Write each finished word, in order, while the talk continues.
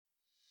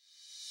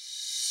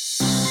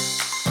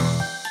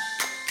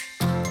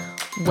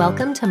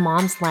Welcome to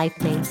Mom's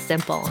Life Made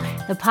Simple,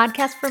 the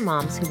podcast for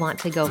moms who want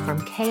to go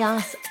from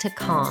chaos to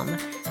calm,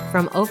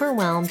 from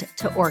overwhelmed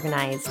to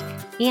organized,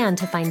 and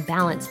to find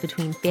balance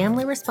between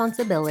family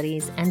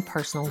responsibilities and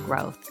personal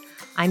growth.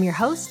 I'm your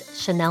host,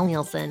 Chanel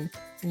Nielsen.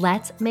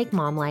 Let's make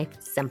mom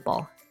life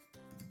simple.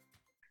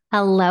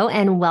 Hello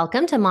and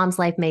welcome to Mom's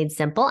Life Made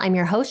Simple. I'm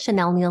your host,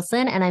 Chanel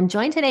Nielsen, and I'm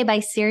joined today by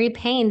Ceri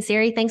Payne.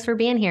 Ceri, thanks for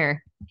being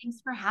here. Thanks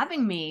for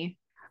having me.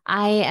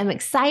 I am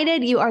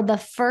excited. You are the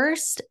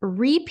first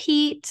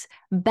repeat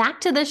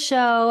back to the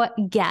show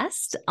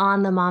guest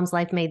on the Mom's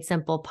Life Made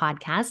Simple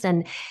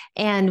podcast.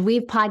 And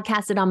we've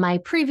podcasted on my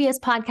previous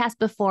podcast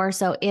before.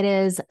 So it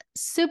is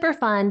super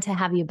fun to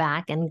have you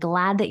back and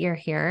glad that you're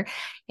here.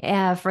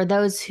 For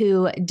those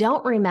who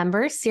don't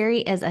remember,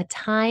 Ceri is a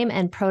time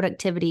and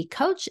productivity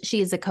coach.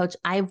 She is a coach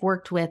I've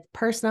worked with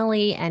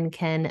personally and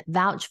can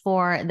vouch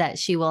for that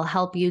she will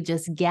help you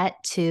just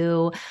get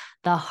to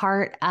the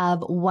heart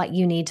of what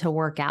you need to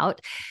work out.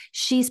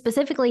 She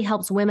specifically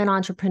helps women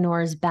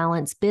entrepreneurs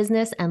balance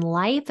business and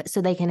life so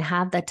they can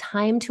have the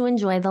time to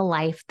enjoy the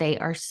life they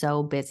are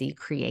so busy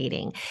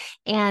creating.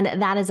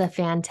 And that is a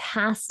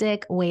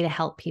fantastic way to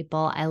help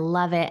people. I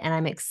love it. And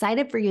I'm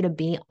excited for you to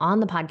be on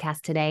the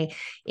podcast today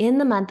in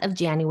the month of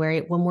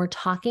January when we're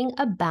talking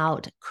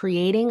about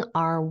creating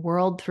our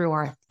world through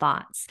our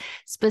thoughts.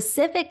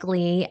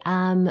 Specifically,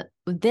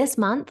 this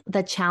month,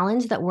 the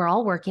challenge that we're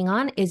all working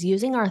on is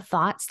using our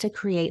thoughts to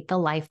create the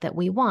life that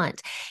we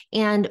want.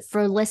 And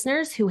for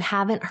listeners who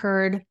haven't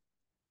heard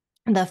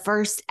the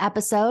first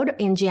episode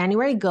in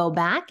January, go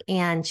back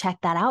and check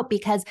that out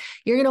because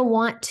you're going to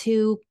want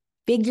to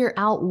figure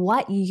out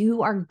what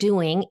you are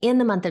doing in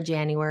the month of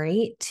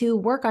January to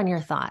work on your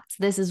thoughts.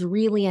 This is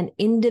really an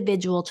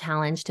individual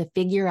challenge to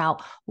figure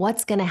out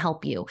what's going to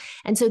help you.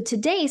 And so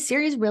today,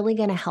 Ceri is really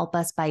going to help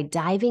us by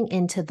diving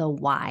into the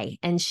why.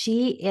 And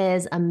she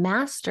is a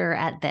master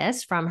at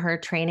this from her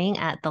training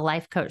at the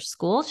Life Coach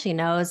School. She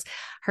knows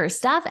her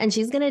stuff and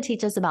she's going to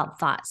teach us about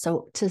thoughts.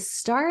 So to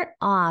start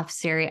off,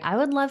 Ceri, I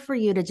would love for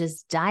you to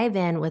just dive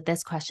in with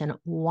this question.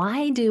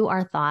 Why do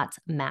our thoughts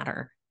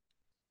matter?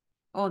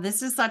 Oh,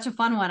 this is such a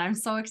fun one. I'm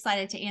so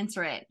excited to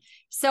answer it.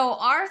 So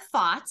our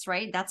thoughts,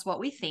 right? That's what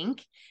we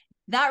think.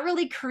 That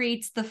really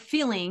creates the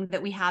feeling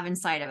that we have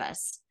inside of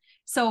us.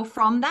 So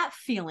from that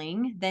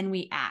feeling, then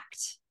we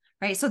act,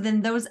 right? So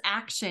then those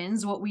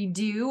actions, what we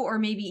do, or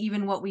maybe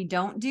even what we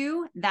don't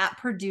do, that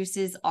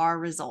produces our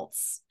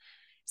results.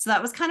 So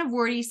that was kind of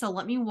wordy. So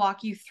let me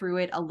walk you through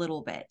it a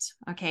little bit.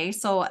 Okay.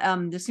 So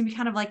this is gonna be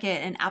kind of like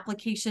an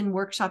application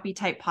workshop-y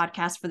type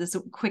podcast for this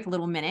quick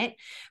little minute.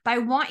 But I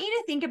want you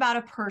to think about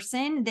a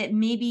person that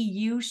maybe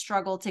you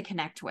struggle to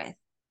connect with,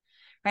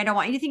 right? I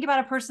want you to think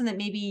about a person that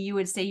maybe you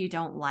would say you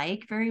don't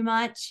like very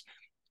much,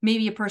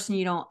 maybe a person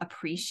you don't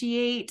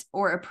appreciate,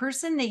 or a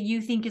person that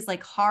you think is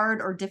like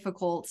hard or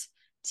difficult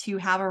to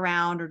have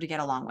around or to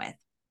get along with.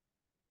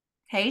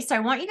 Okay, so I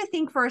want you to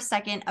think for a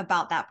second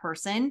about that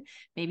person.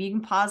 Maybe you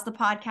can pause the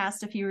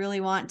podcast if you really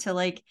want to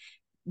like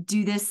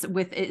do this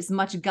with as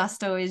much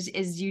gusto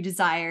as you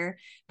desire.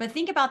 But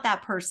think about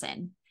that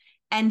person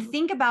and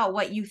think about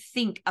what you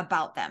think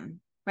about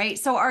them, right?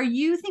 So are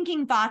you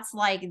thinking thoughts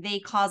like they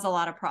cause a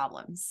lot of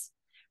problems,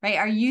 right?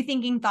 Are you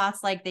thinking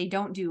thoughts like they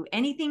don't do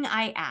anything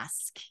I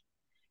ask,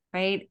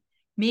 right?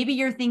 Maybe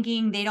you're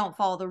thinking they don't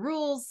follow the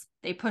rules,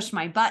 they push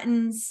my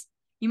buttons.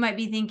 You might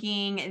be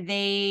thinking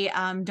they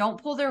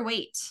don't pull their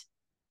weight,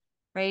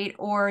 right?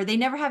 Or they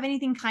never have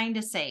anything kind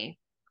to say,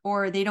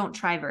 or they don't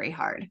try very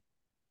hard.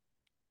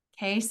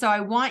 Okay, so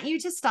I want you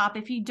to stop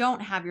if you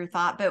don't have your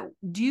thought, but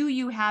do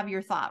you have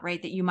your thought, right,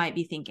 that you might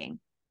be thinking?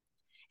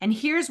 And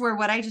here's where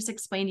what I just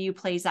explained to you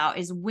plays out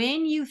is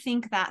when you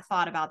think that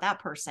thought about that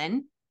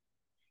person,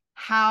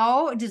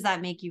 how does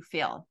that make you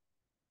feel?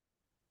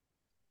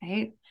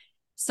 Right?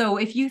 So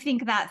if you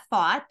think that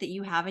thought that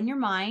you have in your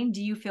mind,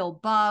 do you feel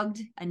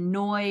bugged,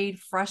 annoyed,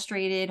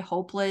 frustrated,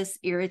 hopeless,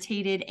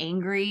 irritated,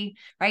 angry,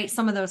 right?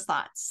 Some of those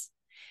thoughts.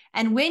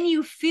 And when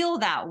you feel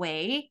that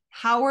way,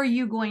 how are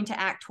you going to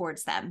act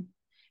towards them?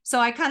 So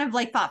I kind of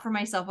like thought for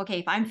myself, okay,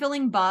 if I'm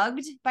feeling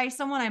bugged by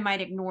someone, I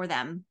might ignore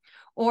them.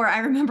 Or I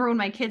remember when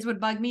my kids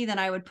would bug me, then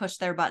I would push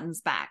their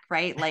buttons back,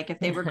 right? Like if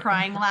they were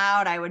crying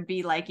loud, I would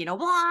be like,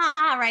 blah,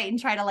 right? And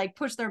try to like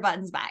push their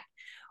buttons back.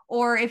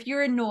 Or if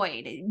you're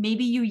annoyed,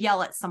 maybe you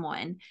yell at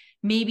someone,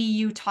 maybe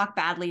you talk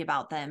badly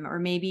about them, or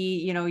maybe,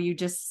 you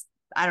just,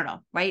 I don't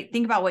know, right?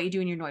 Think about what you do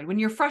when you're annoyed. When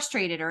you're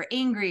frustrated or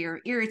angry or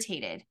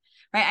irritated,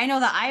 right? I know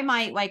that I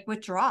might like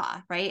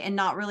withdraw, right? And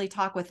not really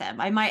talk with them.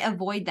 I might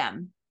avoid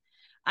them.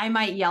 I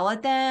might yell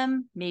at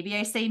them. Maybe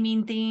I say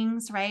mean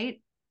things,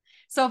 right?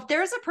 So if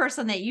there's a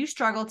person that you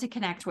struggle to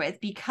connect with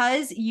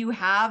because you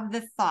have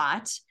the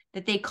thought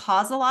that they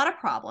cause a lot of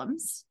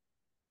problems,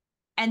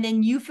 and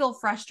then you feel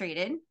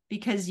frustrated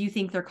because you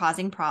think they're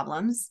causing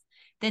problems,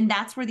 then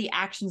that's where the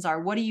actions are.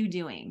 What are you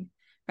doing,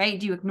 right?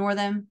 Do you ignore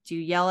them? Do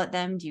you yell at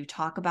them? Do you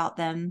talk about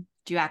them?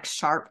 Do you act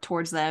sharp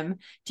towards them?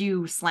 Do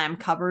you slam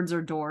cupboards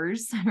or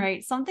doors,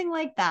 right? Something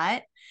like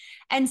that.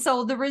 And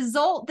so the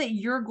result that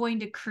you're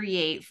going to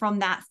create from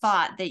that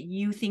thought that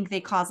you think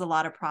they cause a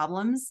lot of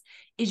problems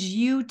is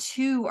you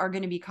too are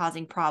going to be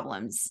causing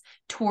problems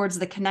towards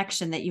the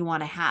connection that you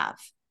want to have,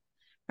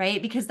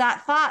 right? Because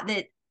that thought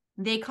that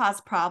they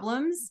cause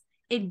problems,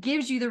 it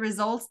gives you the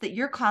results that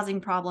you're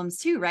causing problems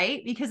too,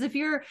 right? Because if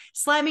you're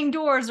slamming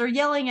doors or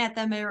yelling at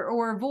them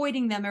or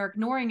avoiding them or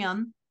ignoring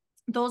them,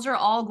 those are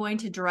all going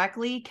to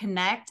directly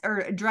connect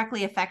or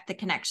directly affect the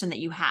connection that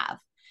you have.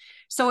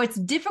 So it's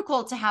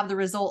difficult to have the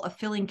result of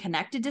feeling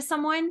connected to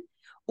someone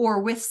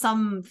or with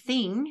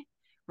something,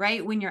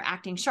 right? When you're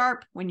acting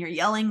sharp, when you're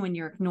yelling, when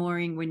you're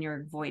ignoring, when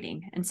you're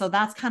avoiding. And so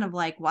that's kind of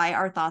like why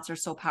our thoughts are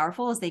so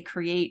powerful, as they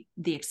create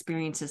the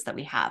experiences that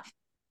we have.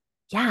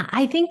 Yeah,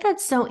 I think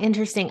that's so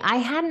interesting. I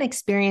had an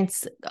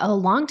experience a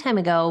long time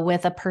ago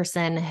with a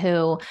person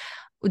who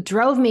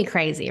drove me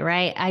crazy,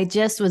 right? I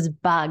just was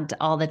bugged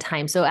all the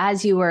time. So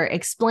as you were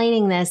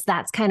explaining this,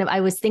 that's kind of,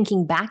 I was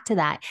thinking back to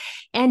that,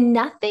 and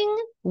nothing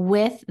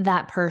with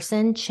that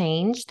person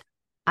changed.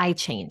 I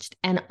changed,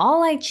 and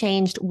all I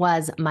changed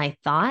was my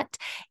thought.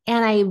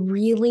 And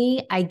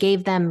I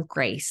gave them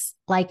grace.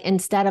 Like,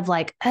 instead of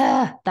like,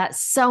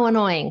 that's so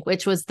annoying,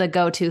 which was the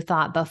go-to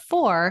thought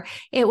before,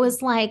 it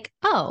was like,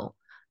 oh,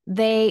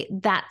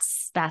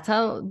 that's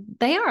how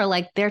they are.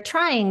 Like, they're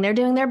trying, they're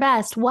doing their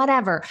best,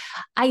 whatever.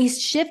 I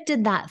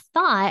shifted that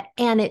thought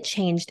and it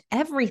changed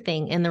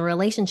everything in the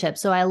relationship.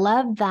 So I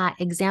love that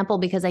example,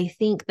 because I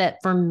think that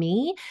for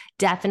me,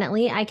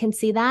 definitely I can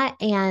see that.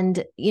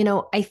 And,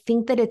 I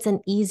think that it's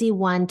an easy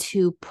one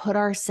to put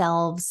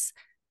ourselves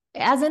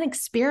as an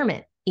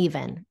experiment,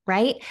 even,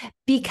 right?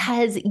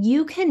 Because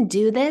you can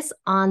do this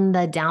on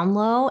the down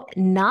low,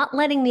 not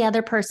letting the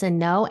other person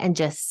know, and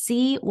just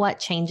see what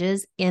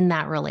changes in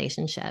that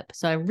relationship.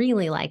 So I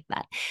really like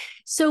that.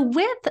 So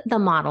with the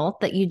model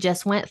that you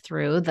just went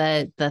through,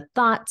 the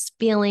thoughts,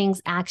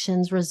 feelings,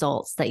 actions,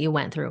 results that you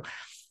went through,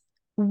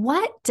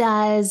 what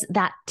does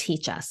that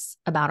teach us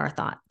about our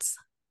thoughts?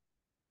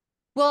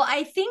 Well,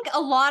 I think a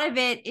lot of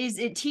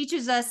it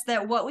teaches us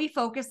that what we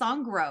focus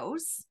on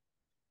grows,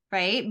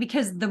 right?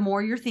 Because the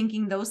more you're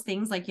thinking those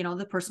things, like,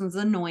 the person's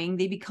annoying,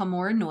 they become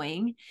more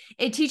annoying.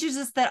 It teaches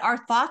us that our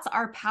thoughts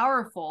are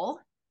powerful,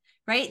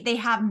 right? They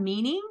have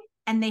meaning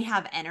and they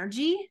have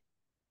energy.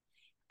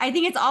 I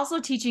think it's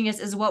also teaching us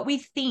is what we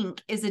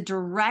think is a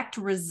direct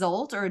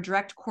result or a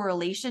direct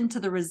correlation to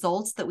the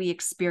results that we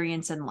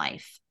experience in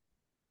life.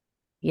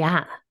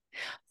 Yeah,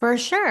 for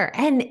sure.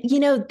 And,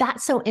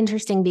 that's so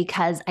interesting,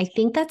 because I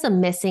think that's a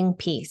missing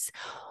piece.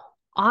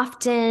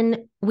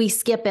 Often we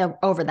skip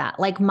over that.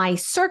 Like, my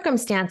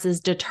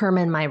circumstances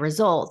determine my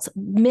results,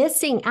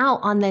 missing out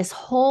on this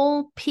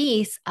whole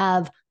piece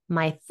of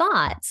my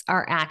thoughts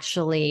are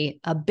actually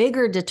a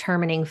bigger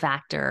determining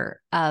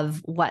factor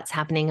of what's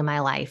happening in my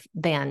life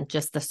than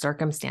just the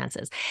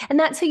circumstances. And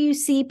that's how you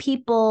see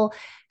people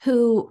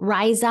who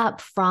rise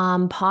up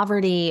from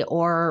poverty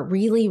or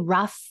really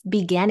rough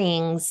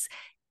beginnings.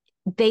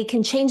 They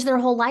can change their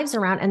whole lives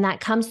around, and that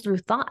comes through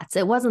thoughts.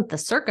 It wasn't the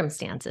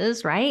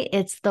circumstances, right?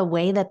 It's the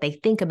way that they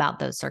think about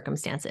those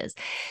circumstances.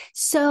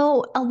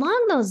 So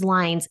along those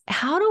lines,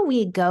 how do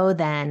we go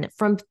then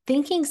from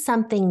thinking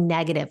something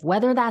negative,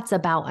 whether that's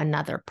about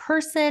another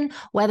person,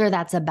 whether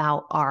that's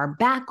about our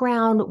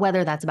background,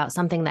 whether that's about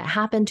something that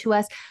happened to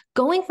us,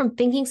 going from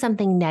thinking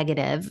something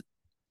negative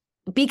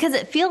because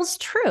it feels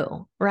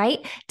true,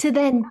 right, to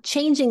then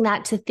changing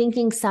that to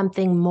thinking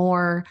something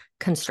more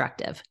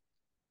constructive?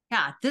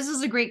 Yeah, this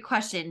is a great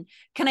question.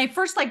 Can I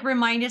first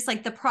remind us,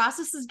 the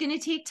process is going to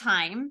take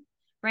time,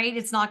 right?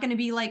 It's not going to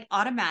be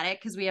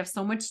automatic, because we have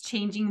so much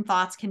changing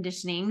thoughts,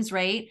 conditionings,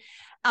 right?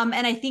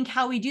 And I think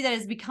how we do that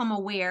is become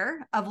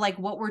aware of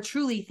what we're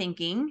truly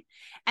thinking,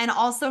 and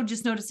also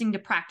just noticing to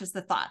practice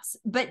the thoughts.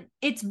 But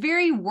it's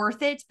very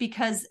worth it,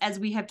 because as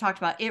we have talked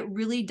about, it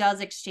really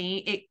does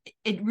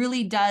it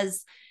really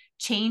does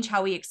change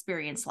how we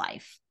experience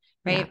life,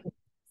 right? Yeah.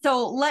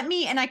 So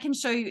I can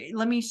show you,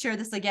 let me share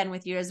this again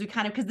with you as we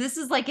because this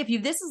is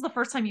this is the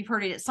first time you've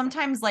heard it, it's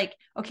sometimes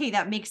okay,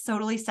 that makes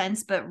totally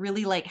sense, but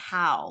really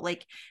how,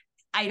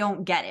 I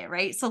don't get it.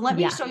 Right. So let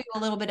me show you a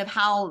little bit of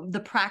how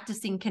the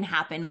practicing can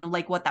happen,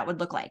 what that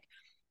would look like.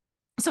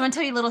 So I'm going to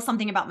tell you a little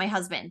something about my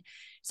husband.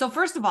 So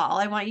first of all,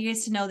 I want you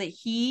guys to know that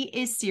he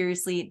is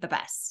seriously the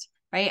best,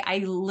 right? I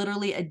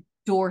literally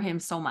adore him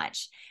so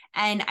much.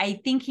 And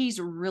I think he's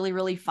really,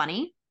 really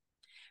funny,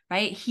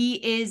 right?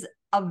 He is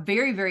a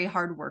very, very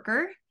hard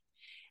worker.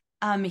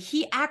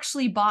 He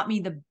actually bought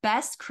me the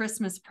best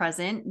Christmas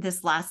present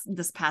this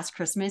past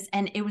Christmas,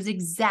 and it was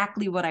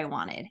exactly what I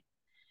wanted,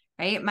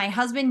 right? My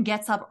husband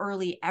gets up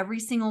early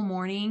every single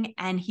morning,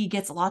 and he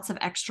gets lots of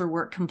extra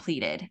work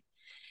completed.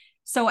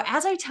 So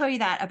as I tell you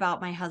that about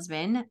my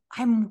husband,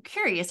 I'm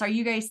curious, are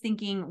you guys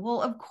thinking,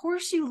 well, of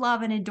course you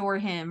love and adore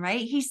him,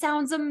 right? He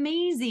sounds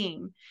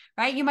amazing,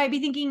 right? You might be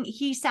thinking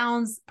he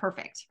sounds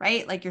perfect,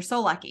 right? You're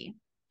so lucky.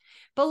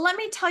 But let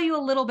me tell you a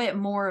little bit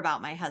more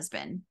about my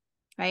husband,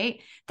 right?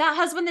 That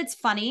husband that's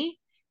funny,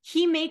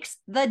 he makes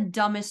the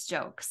dumbest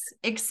jokes,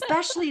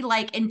 especially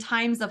in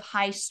times of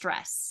high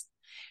stress.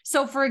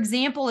 So for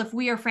example, if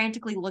we are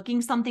frantically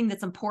looking something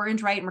that's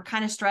important, right? And we're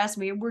kind of stressed,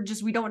 we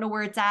don't know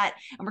where it's at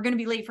and we're going to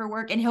be late for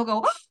work, and he'll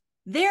go, oh,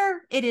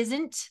 there it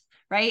isn't.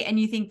 Right. And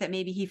you think that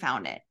maybe he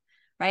found it.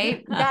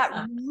 Right.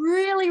 That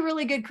really,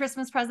 really good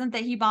Christmas present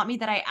that he bought me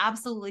that I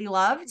absolutely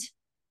loved.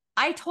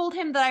 I told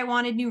him that I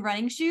wanted new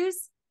running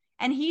shoes.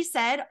 And he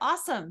said,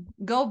 awesome,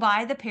 go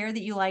buy the pair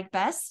that you like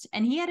best.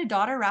 And he had a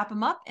daughter wrap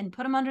them up and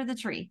put them under the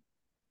tree.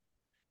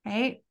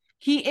 Right.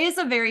 He is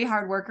a very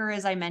hard worker,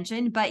 as I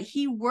mentioned, but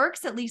he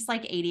works at least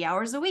like 80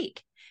 hours a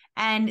week.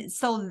 And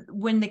so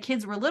when the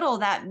kids were little,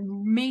 that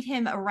made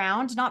him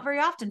around not very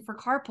often for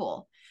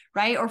carpool,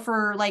 right? Or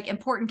for like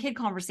important kid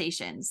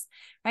conversations,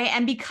 right?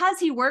 And because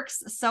he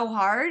works so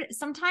hard,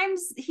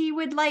 sometimes he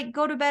would like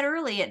go to bed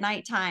early at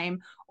nighttime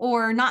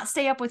or not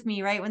stay up with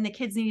me, right? When the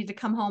kids needed to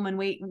come home and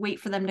wait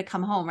for them to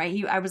come home,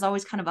 right? I was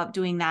always kind of up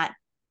doing that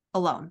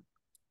alone.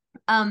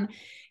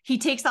 He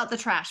takes out the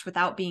trash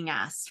without being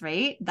asked,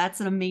 right?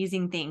 That's an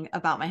amazing thing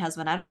about my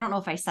husband. I don't know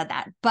if I said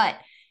that, but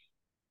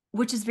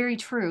which is very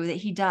true that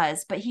he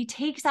does, but he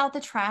takes out the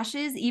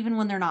trashes even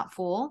when they're not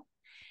full.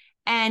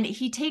 And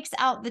he takes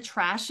out the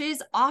trashes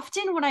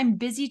often when I'm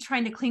busy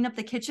trying to clean up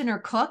the kitchen or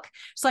cook.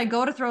 So I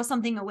go to throw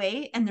something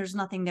away and there's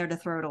nothing there to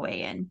throw it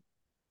away in.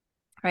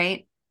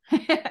 Right.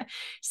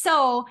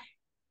 So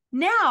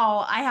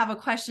now I have a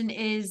question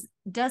is,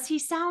 does he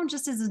sound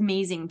just as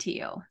amazing to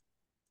you?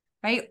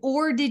 Right.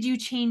 Or did you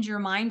change your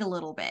mind a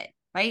little bit?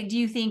 Right. Do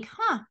you think,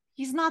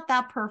 he's not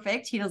that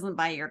perfect. He doesn't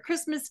buy your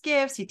Christmas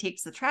gifts. He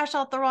takes the trash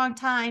out the wrong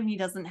time. He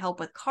doesn't help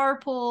with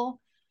carpool.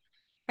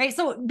 Right.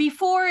 So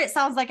before it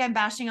sounds like I'm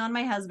bashing on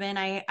my husband,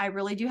 I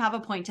really do have a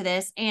point to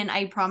this. And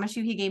I promise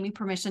you, he gave me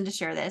permission to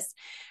share this.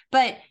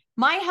 But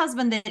my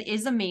husband that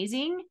is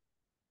amazing.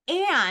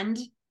 And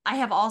I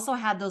have also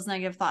had those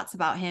negative thoughts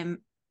about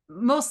him,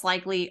 most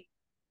likely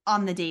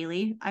on the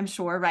daily, I'm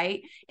sure,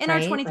 right? In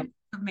our 23 years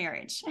of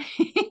marriage.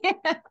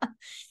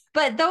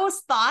 But those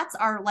thoughts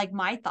are like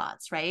my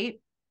thoughts, right?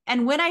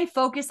 And when I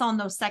focus on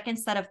those second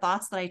set of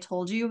thoughts that I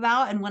told you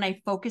about, and when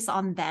I focus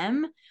on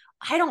them,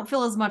 I don't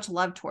feel as much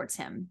love towards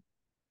him.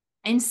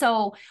 And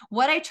so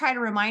what I try to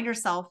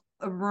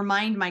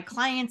remind my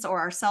clients or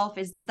ourselves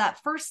is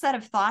that first set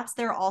of thoughts,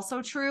 they're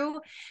also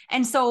true.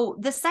 And so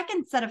the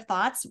second set of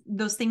thoughts,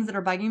 those things that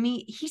are bugging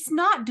me, he's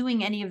not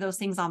doing any of those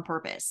things on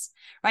purpose,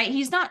 right?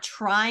 He's not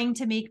trying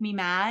to make me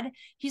mad.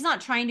 He's not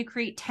trying to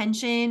create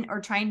tension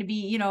or trying to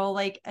be,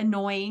 like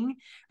annoying,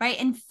 right?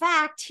 In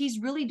fact,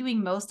 he's really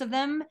doing most of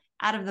them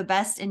out of the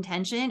best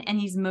intention, and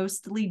he's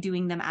mostly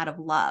doing them out of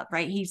love,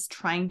 right? He's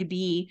trying to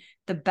be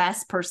the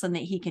best person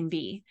that he can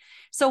be.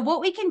 So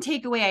what we can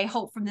take away, I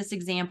hope, from this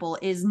example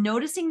is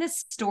noticing this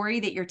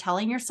story that you're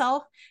telling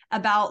yourself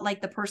about like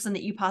the person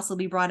that you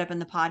possibly brought up in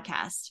the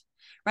podcast,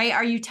 right?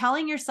 Are you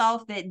telling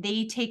yourself that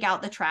they take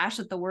out the trash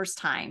at the worst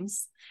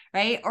times,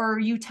 right? Or are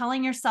you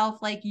telling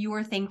yourself like you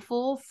are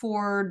thankful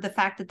for the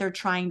fact that they're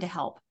trying to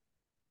help?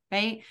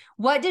 Right?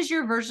 What does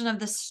your version of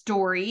the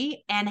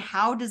story and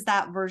how does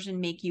that version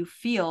make you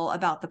feel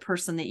about the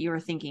person that you're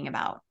thinking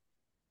about?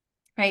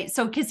 Right.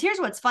 So, because here's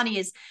what's funny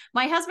is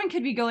my husband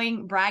could be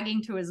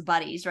bragging to his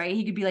buddies, right?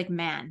 He could be like,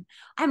 man,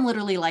 I'm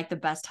literally like the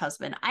best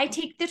husband. I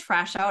take the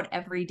trash out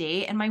every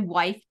day and my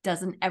wife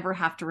doesn't ever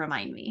have to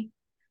remind me.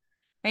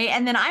 Right.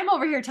 And then I'm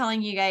over here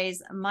telling you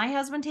guys, my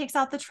husband takes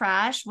out the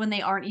trash when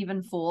they aren't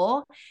even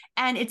full.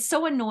 And it's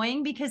so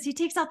annoying because he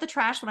takes out the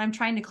trash when I'm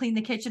trying to clean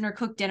the kitchen or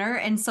cook dinner.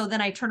 And so then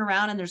I turn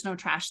around and there's no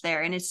trash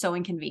there and it's so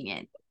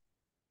inconvenient.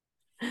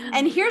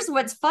 And here's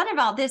what's fun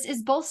about this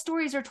is both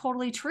stories are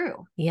totally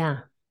true. Yeah.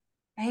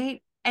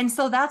 Right. And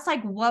so that's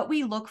like what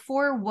we look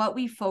for, what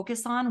we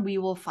focus on, we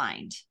will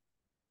find.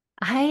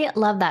 I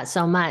love that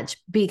so much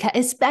because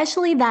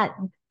especially that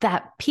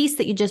piece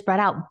that you just brought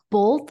out,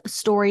 both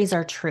stories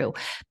are true,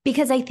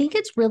 because I think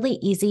it's really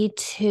easy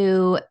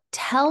to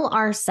tell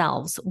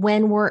ourselves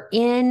when we're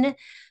in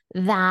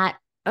that,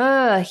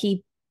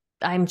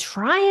 I'm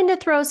trying to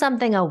throw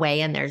something away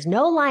and there's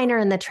no liner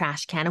in the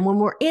trash can. And when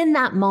we're in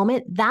that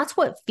moment, that's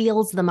what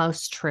feels the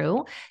most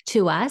true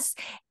to us.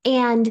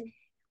 And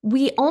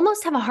we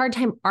almost have a hard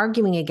time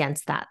arguing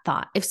against that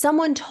thought. If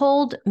someone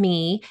told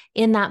me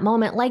in that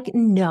moment, like,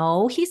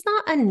 no, he's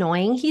not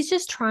annoying, he's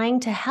just trying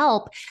to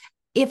help.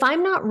 If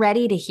I'm not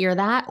ready to hear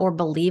that or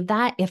believe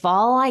that, if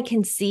all I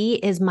can see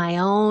is my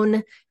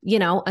own,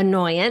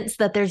 annoyance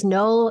that there's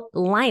no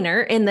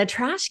liner in the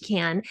trash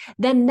can,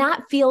 then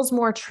that feels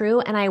more true.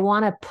 And I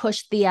want to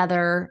push the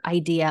other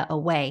idea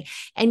away.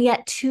 And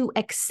yet to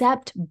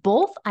accept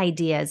both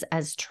ideas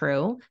as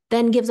true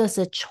then gives us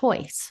a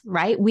choice,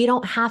 right? We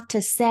don't have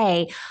to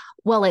say,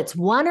 well, it's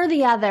one or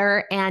the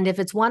other. And if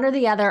it's one or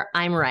the other,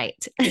 I'm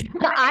right.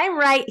 I'm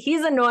right.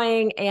 He's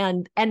annoying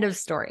and end of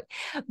story.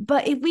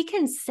 But if we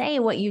can say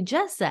what you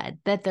just said,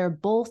 that they're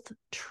both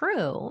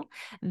true,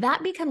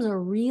 that becomes a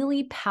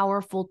really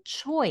powerful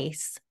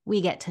choice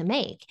we get to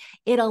make.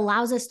 It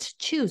allows us to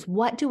choose,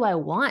 what do I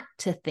want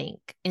to think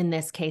in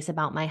this case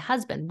about my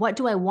husband? What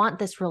do I want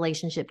this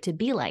relationship to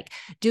be like?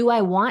 Do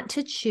I want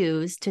to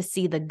choose to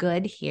see the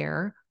good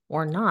here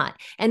or not?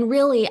 And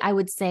really, I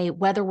would say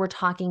whether we're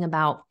talking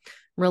about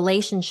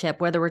relationship,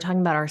 whether we're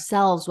talking about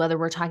ourselves, whether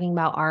we're talking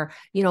about our,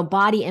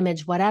 body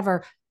image,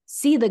 whatever,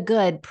 see the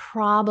good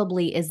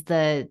probably is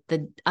the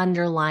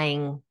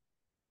underlying,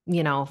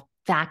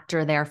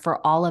 factor there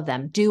for all of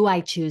them. Do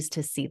I choose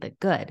to see the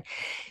good?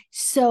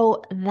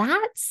 So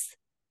that's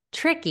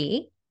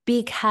tricky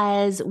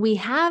because we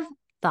have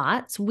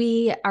thoughts.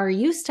 We are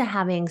used to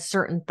having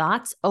certain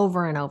thoughts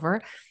over and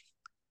over.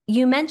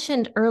 You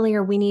mentioned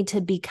earlier we need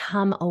to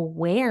become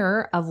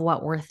aware of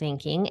what we're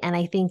thinking. And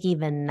I think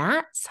even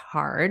that's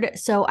hard.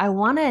 So I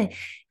want to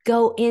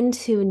go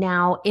into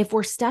now, if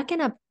we're stuck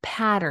in a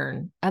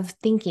pattern of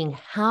thinking,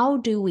 how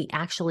do we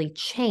actually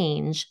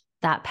change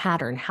that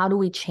pattern? How do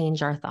we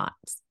change our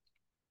thoughts?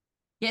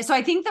 Yeah. So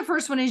I think the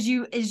first one is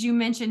you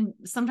mentioned,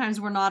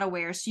 sometimes we're not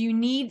aware.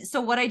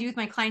 So what I do with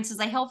my clients is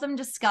I help them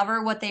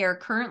discover what they are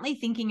currently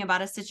thinking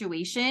about a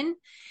situation.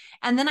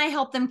 And then I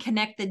help them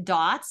connect the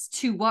dots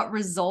to what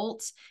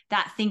result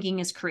that thinking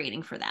is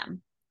creating for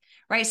them.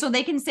 Right. So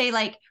they can say,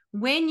 like,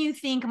 when you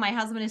think my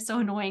husband is so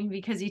annoying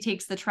because he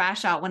takes the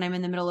trash out when I'm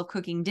in the middle of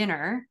cooking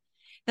dinner,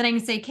 then I can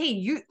say, okay,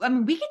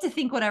 we get to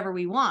think whatever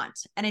we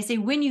want. And I say,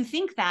 when you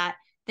think that,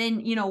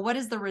 then, what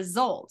is the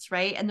result?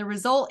 Right. And the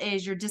result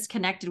is you're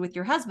disconnected with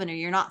your husband, or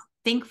you're not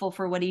thankful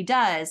for what he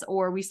does,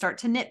 or we start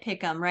to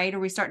nitpick him, right? Or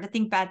we start to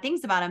think bad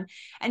things about him.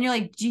 And you're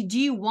like, do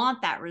you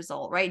want that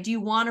result? Right. Do you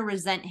want to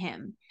resent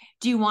him?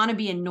 Do you want to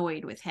be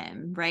annoyed with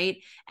him? Right.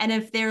 And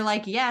if they're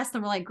like, yes,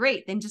 then we're like,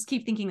 great, then just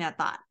keep thinking that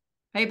thought.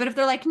 Right. But if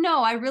they're like,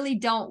 no, I really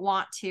don't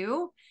want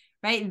to,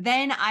 right,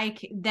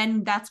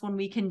 then that's when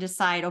we can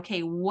decide,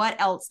 okay,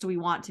 what else do we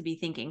want to be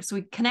thinking? So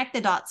we connect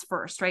the dots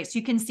first, right? So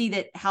you can see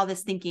that how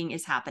this thinking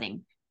is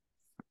happening.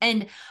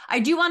 And I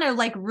do want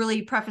to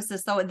really preface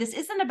this though. This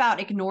isn't about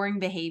ignoring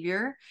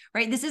behavior,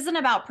 right? This isn't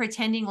about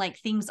pretending like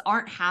things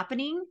aren't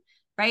happening,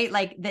 right?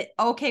 Like that,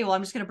 okay, well,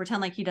 I'm just going to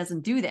pretend like he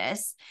doesn't do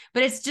this,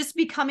 but it's just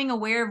becoming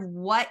aware of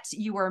what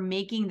you are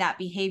making that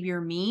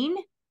behavior mean,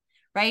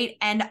 right?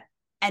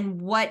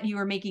 And what you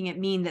are making it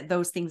mean that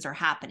those things are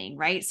happening,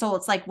 right? So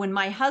it's like when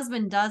my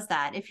husband does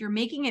that, if you're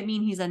making it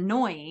mean he's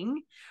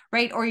annoying,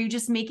 right? Or you're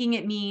just making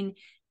it mean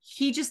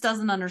he just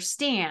doesn't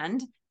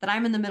understand that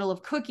I'm in the middle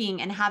of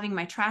cooking and having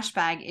my trash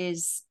bag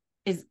is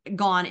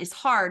gone is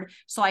hard.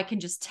 So I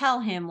can just tell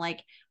him,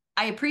 like,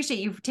 I appreciate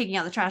you taking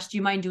out the trash. Do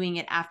you mind doing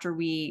it after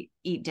we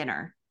eat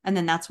dinner? And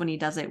then that's when he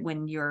does it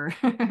when you're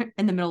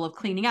in the middle of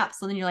cleaning up.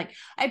 So then you're like,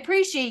 I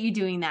appreciate you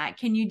doing that.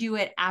 Can you do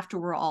it after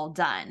we're all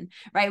done?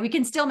 Right? We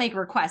can still make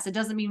requests. It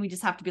doesn't mean we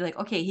just have to be like,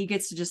 okay, he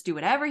gets to just do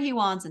whatever he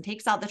wants and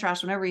takes out the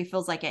trash whenever he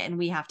feels like it. And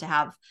we have to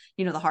have,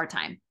 the hard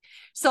time.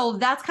 So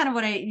that's kind of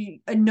what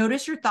I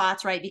notice your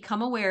thoughts, right?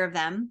 Become aware of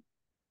them.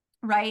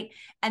 Right.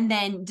 And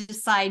then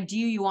decide, do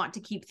you want to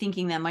keep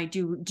thinking them?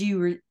 Do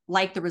you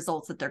like the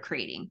results that they're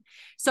creating?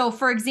 So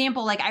for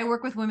example, like I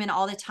work with women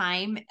all the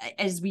time,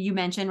 as you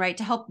mentioned, right,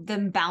 to help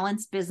them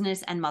balance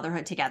business and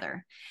motherhood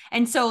together.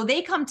 And so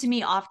they come to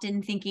me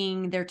often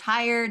thinking they're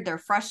tired, they're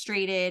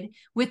frustrated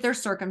with their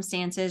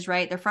circumstances,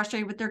 right? They're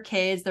frustrated with their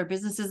kids, their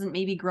business isn't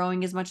maybe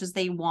growing as much as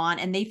they want,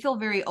 and they feel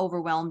very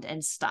overwhelmed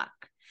and stuck.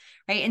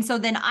 Right. And so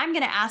then I'm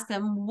going to ask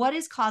them, what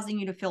is causing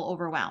you to feel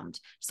overwhelmed?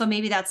 So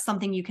maybe that's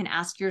something you can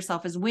ask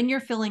yourself, is when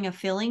you're feeling a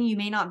feeling, you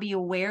may not be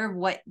aware of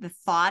what the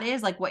thought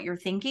is, like what you're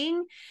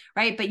thinking,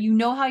 right? But you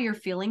know how you're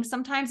feeling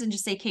sometimes, and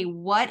just say, okay,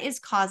 what is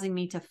causing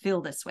me to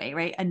feel this way,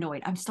 right?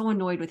 Annoyed. I'm so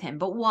annoyed with him,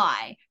 but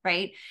why?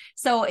 Right.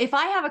 So if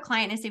I have a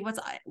client and I say,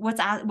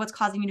 what's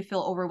causing you to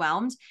feel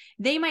overwhelmed?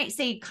 They might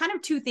say kind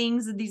of two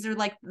things. These are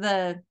like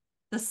the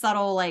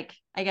subtle, like,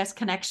 I guess,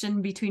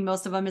 connection between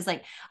most of them is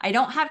like, I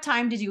don't have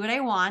time to do what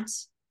I want.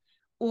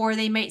 Or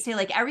they might say,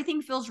 like,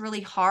 everything feels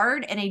really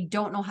hard and I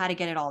don't know how to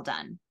get it all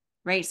done.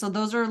 Right. So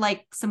those are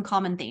like some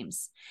common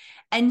themes.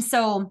 And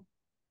so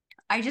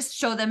I just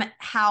show them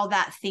how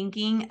that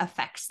thinking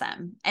affects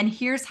them. And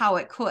here's how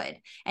it could.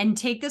 And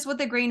take this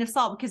with a grain of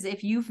salt, because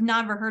if you've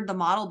never heard the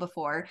model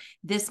before,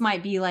 this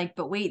might be like,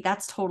 but wait,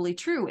 that's totally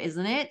true,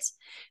 isn't it?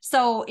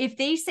 So if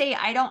they say,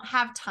 I don't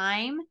have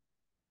time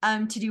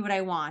to do what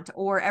I want,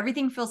 or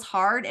everything feels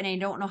hard and I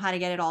don't know how to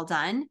get it all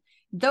done,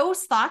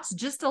 those thoughts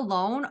just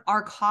alone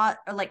are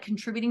like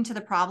contributing to the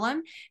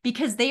problem,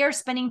 because they are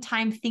spending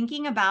time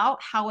thinking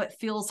about how it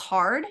feels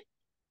hard,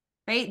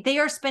 right? They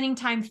are spending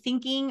time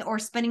thinking or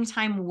spending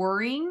time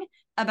worrying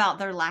about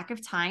their lack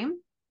of time.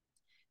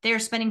 They're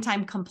spending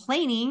time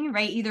complaining,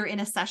 right? Either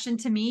in a session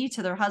to me,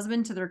 to their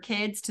husband, to their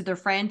kids, to their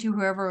friend, to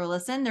whoever will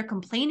listen. They're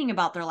complaining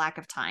about their lack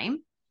of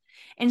time.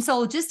 And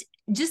so just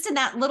in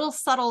that little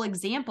subtle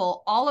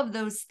example, all of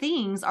those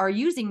things are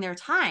using their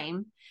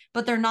time,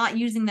 but they're not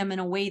using them in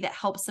a way that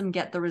helps them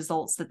get the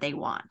results that they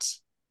want.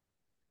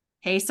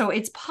 Okay, so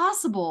it's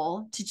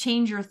possible to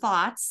change your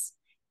thoughts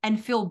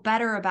and feel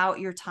better about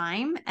your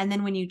time. And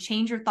then when you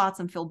change your thoughts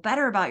and feel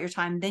better about your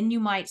time, then you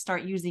might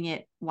start using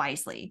it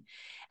wisely.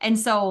 And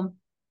so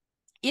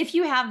if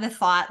you have the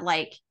thought,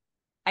 like,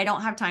 I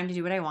don't have time to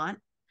do what I want,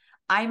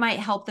 I might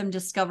help them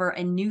discover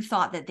a new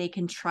thought that they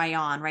can try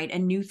on, right? A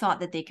new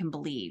thought that they can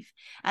believe.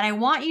 And I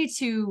want you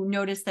to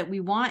notice that we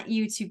want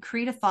you to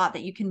create a thought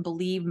that you can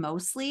believe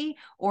mostly,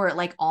 or it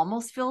like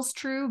almost feels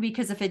true,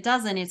 because if it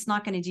doesn't, it's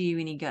not going to do you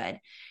any good.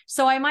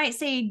 So I might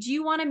say, do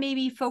you want to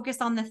maybe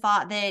focus on the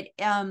thought that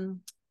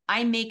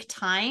I make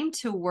time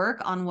to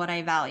work on what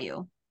I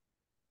value?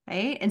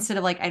 Right? Instead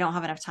of like, I don't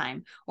have enough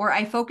time, or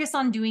I focus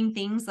on doing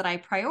things that I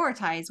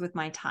prioritize with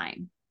my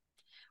time.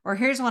 Or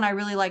here's one I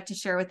really like to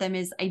share with them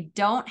is I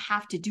don't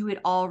have to do it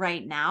all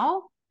right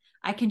now.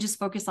 I can just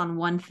focus on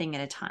one thing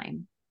at a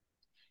time.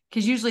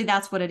 Because usually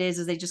that's what it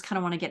is they just kind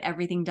of want to get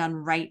everything done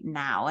right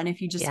now. And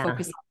if you just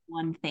focus on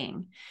one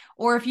thing,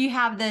 or if you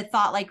have the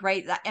thought like,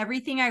 right, that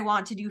everything I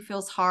want to do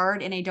feels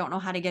hard and I don't know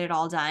how to get it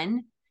all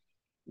done.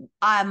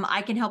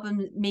 I can help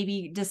them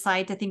maybe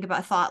decide to think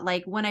about thought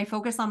like, when I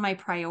focus on my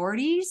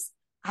priorities,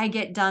 I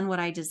get done what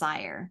I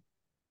desire.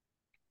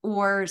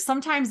 Or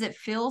sometimes it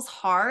feels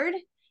hard,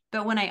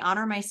 but when I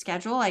honor my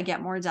schedule, I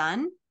get more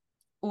done.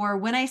 Or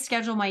when I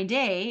schedule my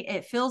day,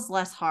 it feels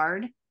less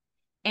hard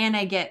and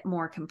I get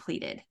more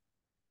completed.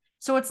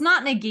 So it's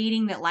not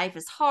negating that life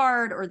is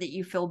hard or that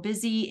you feel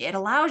busy. It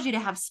allows you to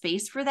have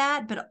space for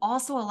that, but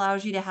also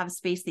allows you to have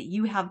space that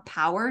you have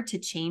power to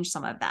change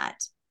some of that.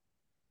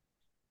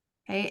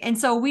 Okay. And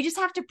so we just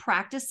have to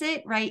practice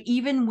it, right?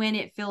 Even when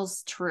it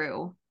feels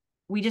true.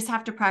 We just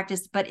have to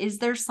practice, but is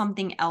there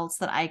something else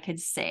that I could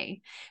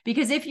say?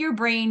 Because if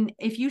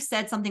you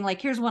said something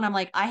like, here's one, I'm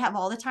like, I have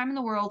all the time in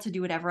the world to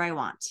do whatever I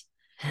want,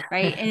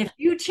 right? And if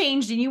you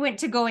changed and you went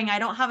to going, I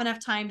don't have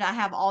enough time to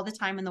have all the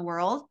time in the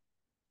world,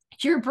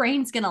 your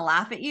brain's going to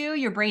laugh at you.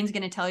 Your brain's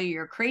going to tell you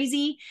you're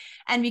crazy.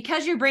 And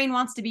because your brain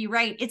wants to be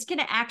right, it's going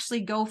to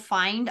actually go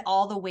find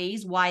all the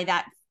ways why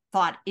that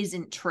thought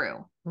isn't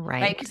true.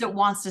 Right. Because it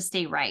wants to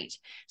stay right.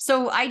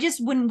 So I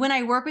just, when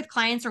I work with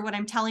clients or what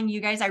I'm telling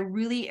you guys, I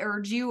really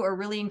urge you or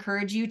really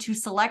encourage you to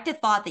select a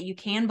thought that you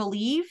can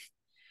believe.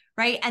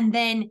 Right. And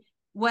then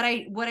what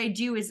I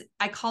do is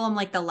I call them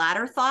like the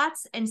ladder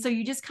thoughts. And so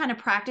you just kind of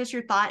practice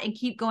your thought and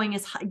keep going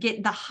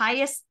get the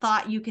highest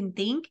thought you can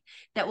think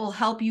that will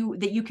help you,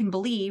 that you can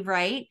believe,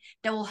 right?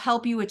 That will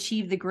help you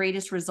achieve the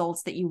greatest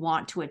results that you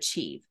want to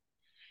achieve.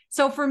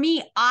 So for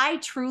me, I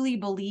truly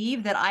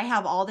believe that I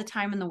have all the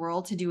time in the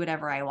world to do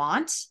whatever I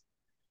want,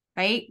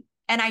 right?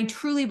 And I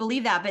truly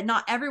believe that, but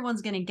not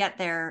everyone's going to get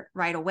there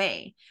right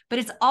away. But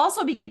it's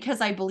also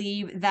because I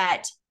believe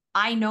that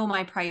I know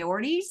my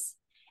priorities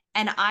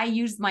and I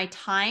use my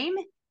time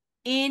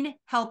in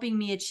helping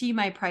me achieve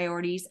my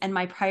priorities, and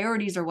my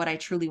priorities are what I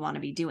truly want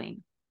to be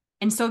doing.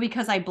 And so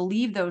because I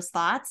believe those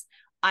thoughts,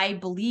 I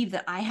believe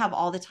that I have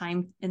all the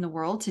time in the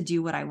world to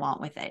do what I want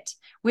with it,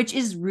 which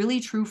is really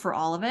true for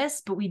all of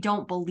us, but we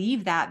don't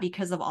believe that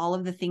because of all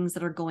of the things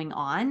that are going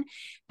on.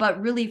 But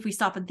really, if we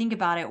stop and think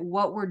about it,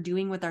 what we're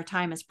doing with our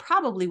time is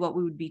probably what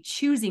we would be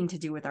choosing to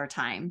do with our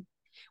time.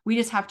 We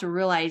just have to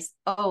realize,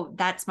 oh,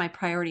 that's my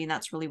priority and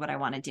that's really what I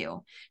want to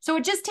do. So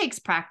it just takes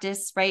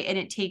practice, right? And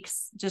it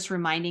takes just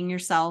reminding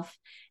yourself,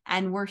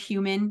 and we're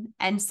human.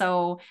 And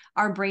so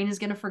our brain is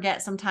going to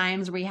forget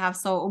sometimes. We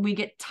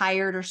get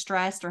tired or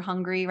stressed or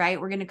hungry,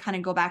 right? We're going to kind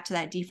of go back to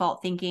that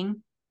default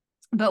thinking.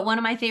 But one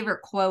of my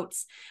favorite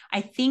quotes,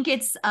 I think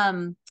it's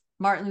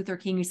Martin Luther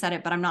King who said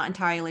it, but I'm not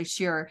entirely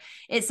sure.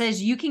 It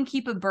says, you can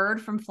keep a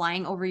bird from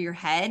flying over your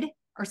head.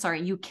 Or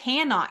sorry, you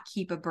cannot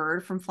keep a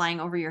bird from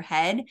flying over your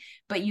head,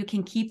 but you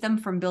can keep them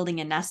from building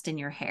a nest in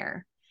your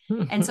hair.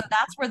 And so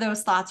that's where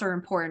those thoughts are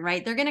important,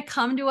 right? They're going to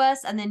come to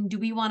us. And then do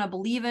we want to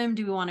believe them?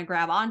 Do we want to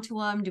grab onto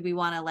them? Do we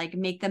want to like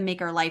make them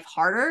make our life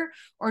harder?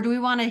 Or do we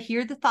want to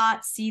hear the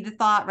thought, see the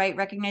thought, right?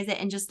 Recognize it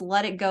and just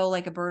let it go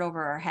like a bird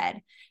over our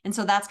head. And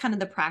so that's kind of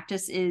the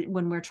practice is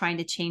when we're trying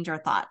to change our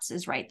thoughts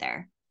is right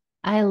there.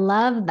 I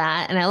love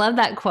that. And I love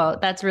that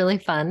quote. That's really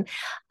fun.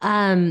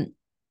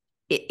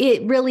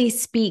 It really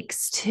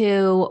speaks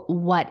to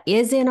what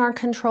is in our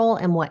control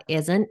and what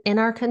isn't in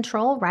our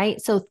control,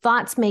 right? So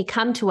thoughts may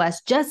come to us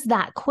just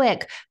that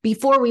quick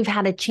before we've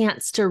had a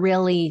chance to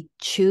really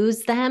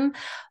choose them,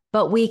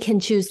 but we can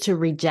choose to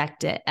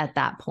reject it at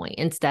that point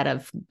instead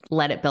of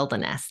let it build a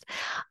nest.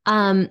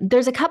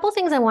 There's a couple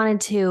things I wanted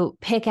to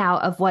pick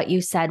out of what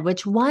you said,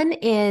 which one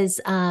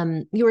is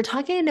you were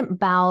talking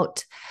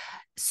about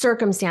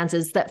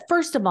circumstances that,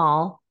 first of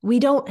all, we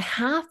don't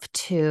have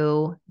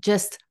to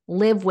just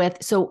live with.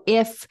 So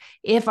if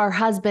our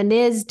husband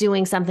is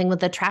doing something with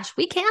the trash,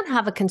 we can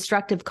have a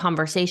constructive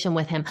conversation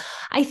with him.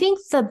 I think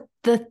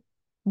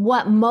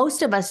what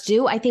most of us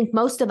do, I think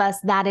most of us,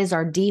 that is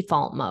our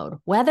default mode,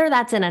 whether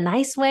that's in a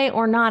nice way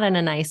or not in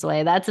a nice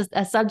way. That's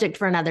a subject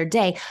for another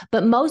day.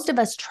 But most of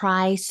us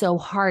try so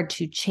hard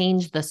to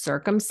change the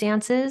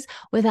circumstances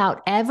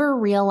without ever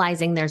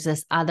realizing there's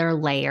this other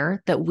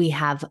layer that we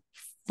have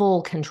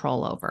full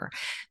control over,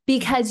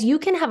 because you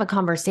can have a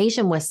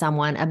conversation with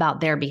someone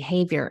about their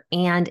behavior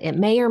and it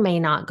may or may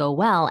not go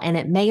well and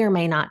it may or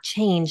may not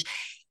change.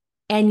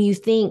 And you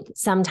think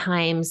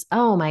sometimes,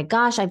 oh my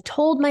gosh, I've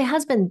told my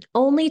husband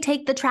only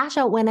take the trash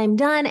out when I'm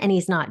done and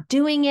he's not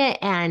doing it.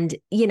 And,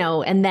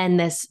 and then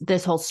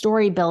this whole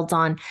story builds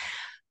on.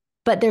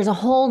 But there's a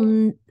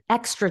whole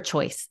extra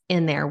choice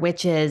in there,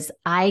 which is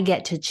I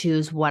get to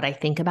choose what I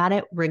think about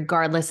it,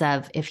 regardless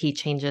of if he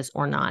changes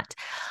or not.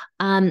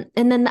 And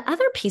then the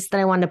other piece that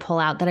I wanted to pull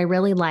out that I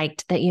really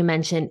liked that you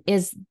mentioned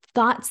is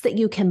thoughts that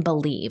you can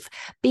believe,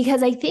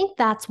 because I think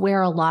that's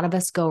where a lot of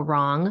us go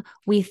wrong.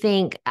 We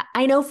think,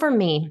 I know for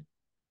me,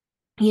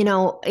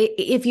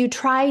 if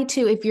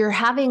you're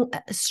having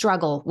a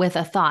struggle with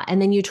a thought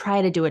and then you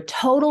try to do a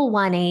total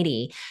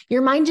 180,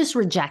 your mind just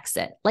rejects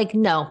it. Like,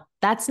 no,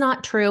 that's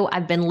not true.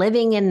 I've been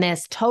living in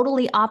this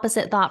totally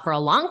opposite thought for a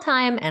long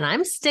time and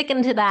I'm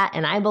sticking to that.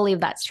 And I believe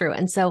that's true.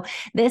 And so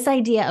this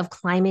idea of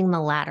climbing the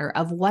ladder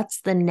of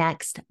what's the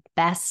next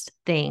best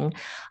thing,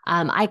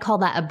 I call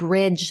that a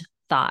bridge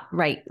thought,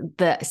 right?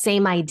 The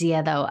same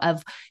idea though,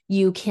 of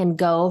you can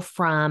go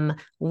from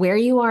where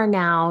you are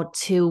now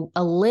to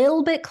a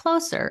little bit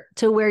closer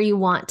to where you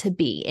want to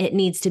be. It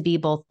needs to be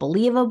both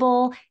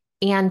believable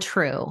and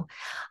true.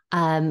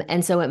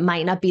 And so it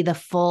might not be the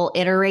full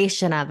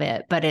iteration of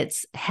it, but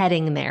it's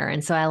heading there.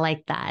 And so I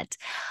like that.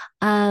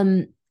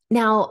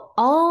 Now,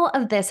 all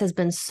of this has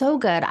been so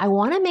good. I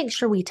want to make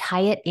sure we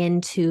tie it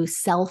into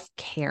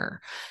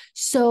self-care.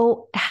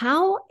 So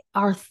how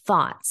are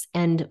thoughts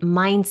and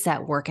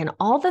mindset work and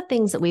all the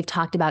things that we've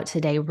talked about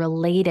today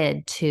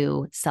related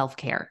to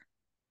self-care?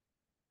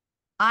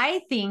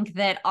 I think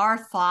that our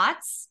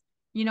thoughts,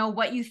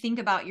 what you think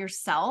about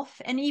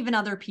yourself and even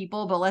other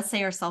people, but let's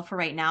say ourselves for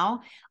right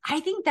now, I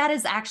think that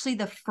is actually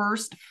the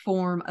first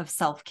form of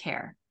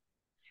self-care,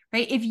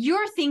 right? If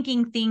you're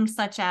thinking things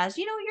such as,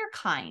 you're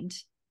kind,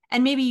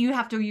 and maybe you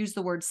have to use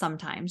the word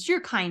sometimes,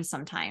 you're kind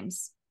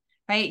sometimes,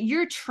 right?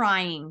 You're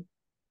trying,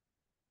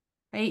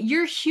 right?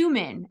 You're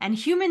human and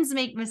humans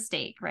make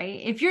mistake,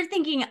 right? If you're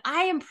thinking,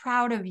 I am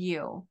proud of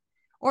you,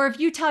 or if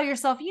you tell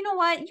yourself, you know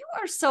what, you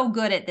are so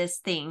good at this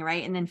thing,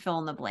 right? And then fill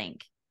in the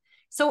blank.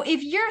 So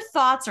if your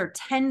thoughts are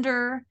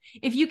tender,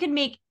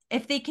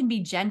 if they can be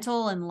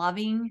gentle and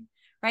loving,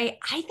 right?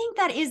 I think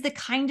that is the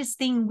kindest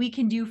thing we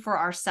can do for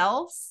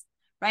ourselves,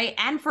 right?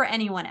 And for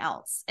anyone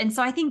else. And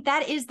so I think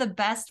that is the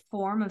best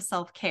form of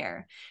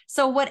self-care.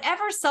 So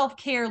whatever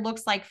self-care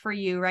looks like for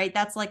you, right?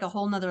 That's like a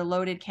whole nother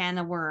loaded can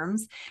of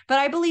worms. But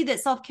I believe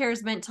that self-care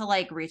is meant to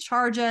like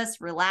recharge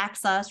us,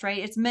 relax us, right?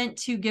 It's meant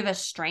to give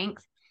us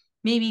strength,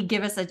 maybe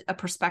give us a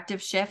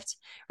perspective shift,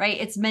 right?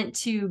 It's meant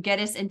to get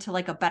us into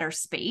like a better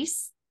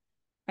space,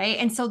 right?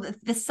 And so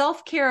the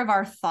self-care of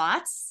our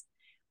thoughts,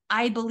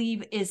 I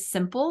believe, is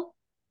simple.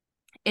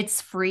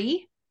 It's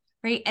free,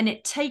 right? And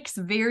it takes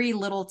very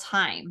little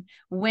time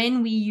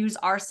when we use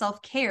our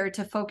self-care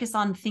to focus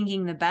on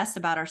thinking the best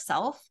about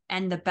ourselves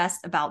and the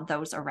best about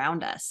those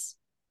around us.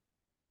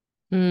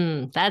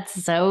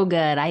 That's so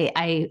good.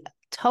 I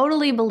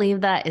totally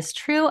believe that is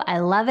true.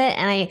 I love it.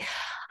 And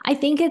I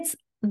think it's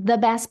the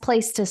best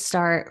place to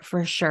start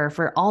for sure,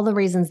 for all the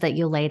reasons that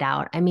you laid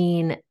out. I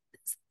mean,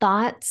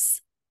 thoughts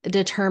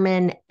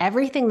determine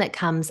everything that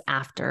comes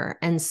after.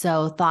 And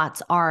so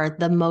thoughts are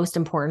the most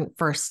important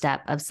first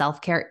step of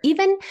self-care.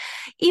 Even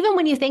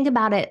when you think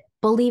about it,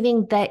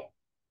 believing that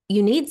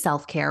you need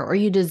self-care or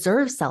you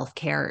deserve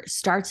self-care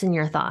starts in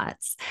your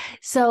thoughts.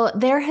 So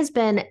there has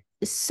been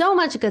so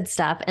much good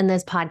stuff in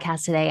this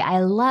podcast today. I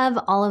love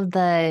all of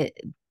the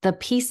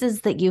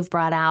pieces that you've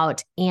brought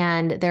out,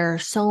 and there are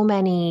so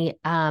many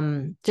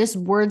just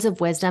words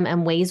of wisdom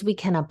and ways we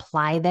can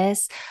apply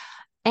this.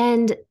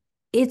 And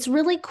it's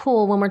really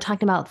cool when we're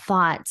talking about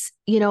thoughts.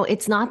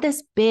 It's not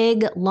this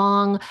big,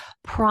 long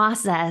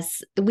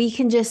process. We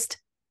can just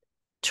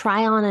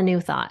try on a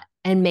new thought.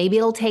 And maybe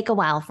it'll take a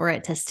while for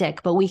it to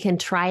stick, but we can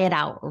try it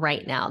out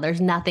right now.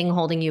 There's nothing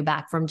holding you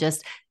back from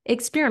just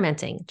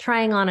experimenting,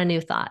 trying on a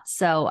new thought.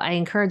 So I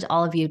encourage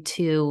all of you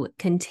to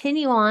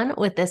continue on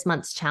with this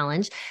month's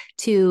challenge,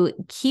 to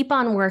keep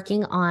on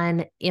working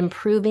on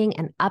improving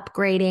and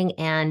upgrading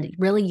and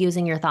really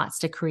using your thoughts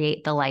to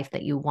create the life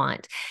that you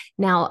want.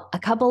 Now, a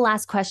couple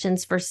last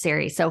questions for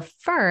Ceri. So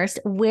first,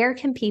 where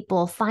can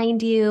people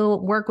find you,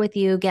 work with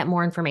you, get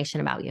more information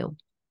about you?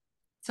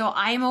 So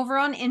I am over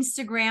on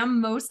Instagram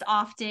most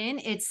often.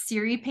 It's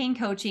Ceri Payne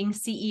Coaching,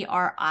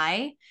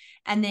 CERI.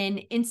 And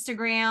then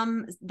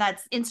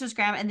that's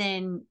Instagram. And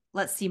then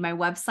let's see, my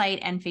website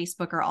and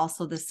Facebook are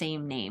also the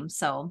same name.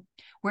 So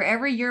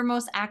wherever you're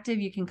most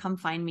active, you can come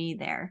find me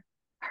there.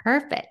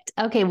 Perfect.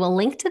 Okay, we'll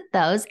link to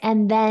those.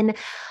 And then,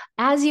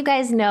 as you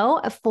guys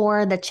know,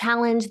 for the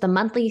challenge, the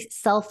monthly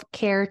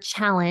self-care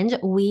challenge,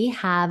 we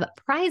have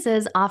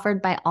prizes offered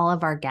by all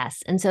of our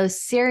guests. And so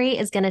Ceri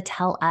is going to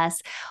tell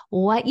us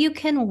what you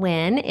can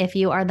win if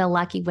you are the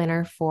lucky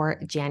winner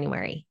for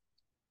January.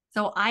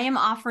 So I am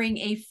offering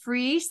a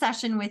free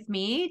session with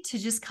me to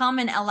just come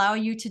and allow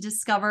you to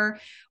discover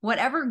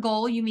whatever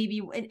goal you may be,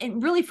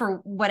 and really for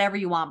whatever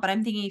you want. But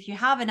I'm thinking if you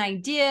have an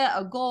idea,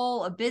 a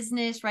goal, a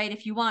business, right?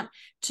 If you want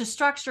to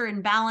structure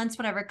and balance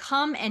whatever,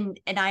 come and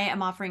I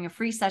am offering a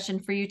free session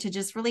for you to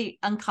just really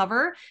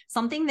uncover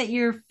something that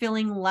you're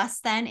feeling less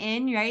than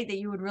in, right? That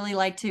you would really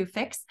like to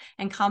fix,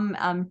 and come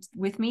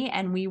with me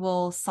and we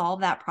will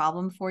solve that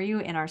problem for you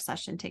in our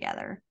session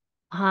together.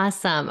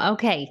 Awesome.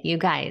 Okay, you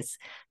guys,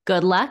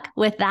 Good luck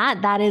with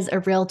that. That is a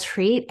real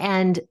treat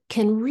and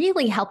can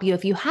really help you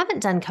if you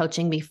haven't done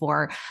coaching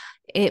before.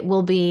 It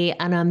will be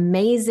an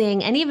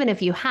amazing, and even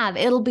if you have,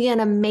 it'll be an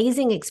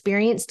amazing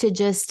experience to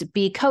just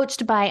be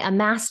coached by a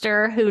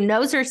master who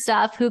knows her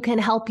stuff, who can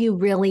help you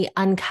really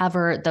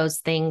uncover those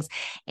things.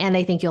 And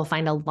I think you'll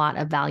find a lot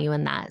of value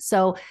in that.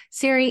 So,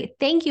 Ceri,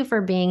 thank you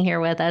for being here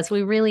with us.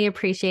 We really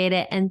appreciate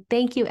it. And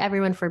thank you,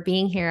 everyone, for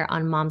being here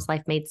on Mom's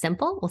Life Made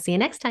Simple. We'll see you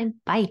next time.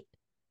 Bye.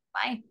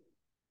 Bye.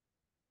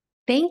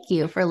 Thank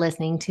you for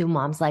listening to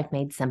Mom's Life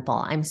Made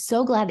Simple. I'm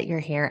so glad that you're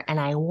here, and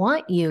I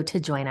want you to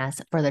join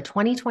us for the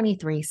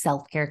 2023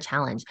 Self-Care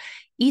Challenge.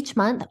 Each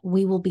month,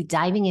 we will be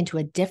diving into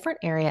a different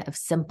area of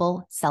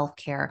simple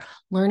self-care,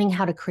 learning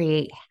how to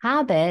create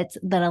habits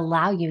that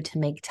allow you to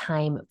make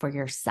time for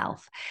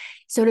yourself.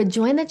 So to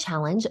join the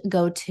challenge,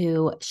 go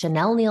to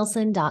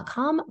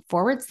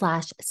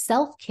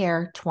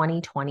chanelnielsen.com/selfcare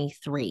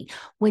 2023.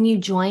 When you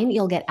join,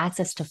 you'll get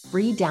access to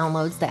free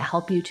downloads that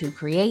help you to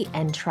create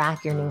and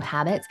track your new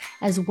habits,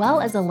 as well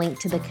as a link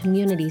to the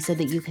community so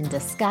that you can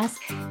discuss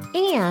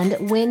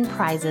and win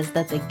prizes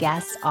that the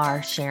guests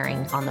are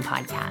sharing on the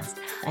podcast.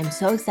 I'm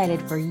so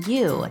excited for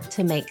you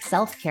to make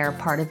self-care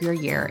part of your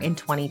year in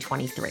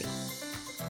 2023.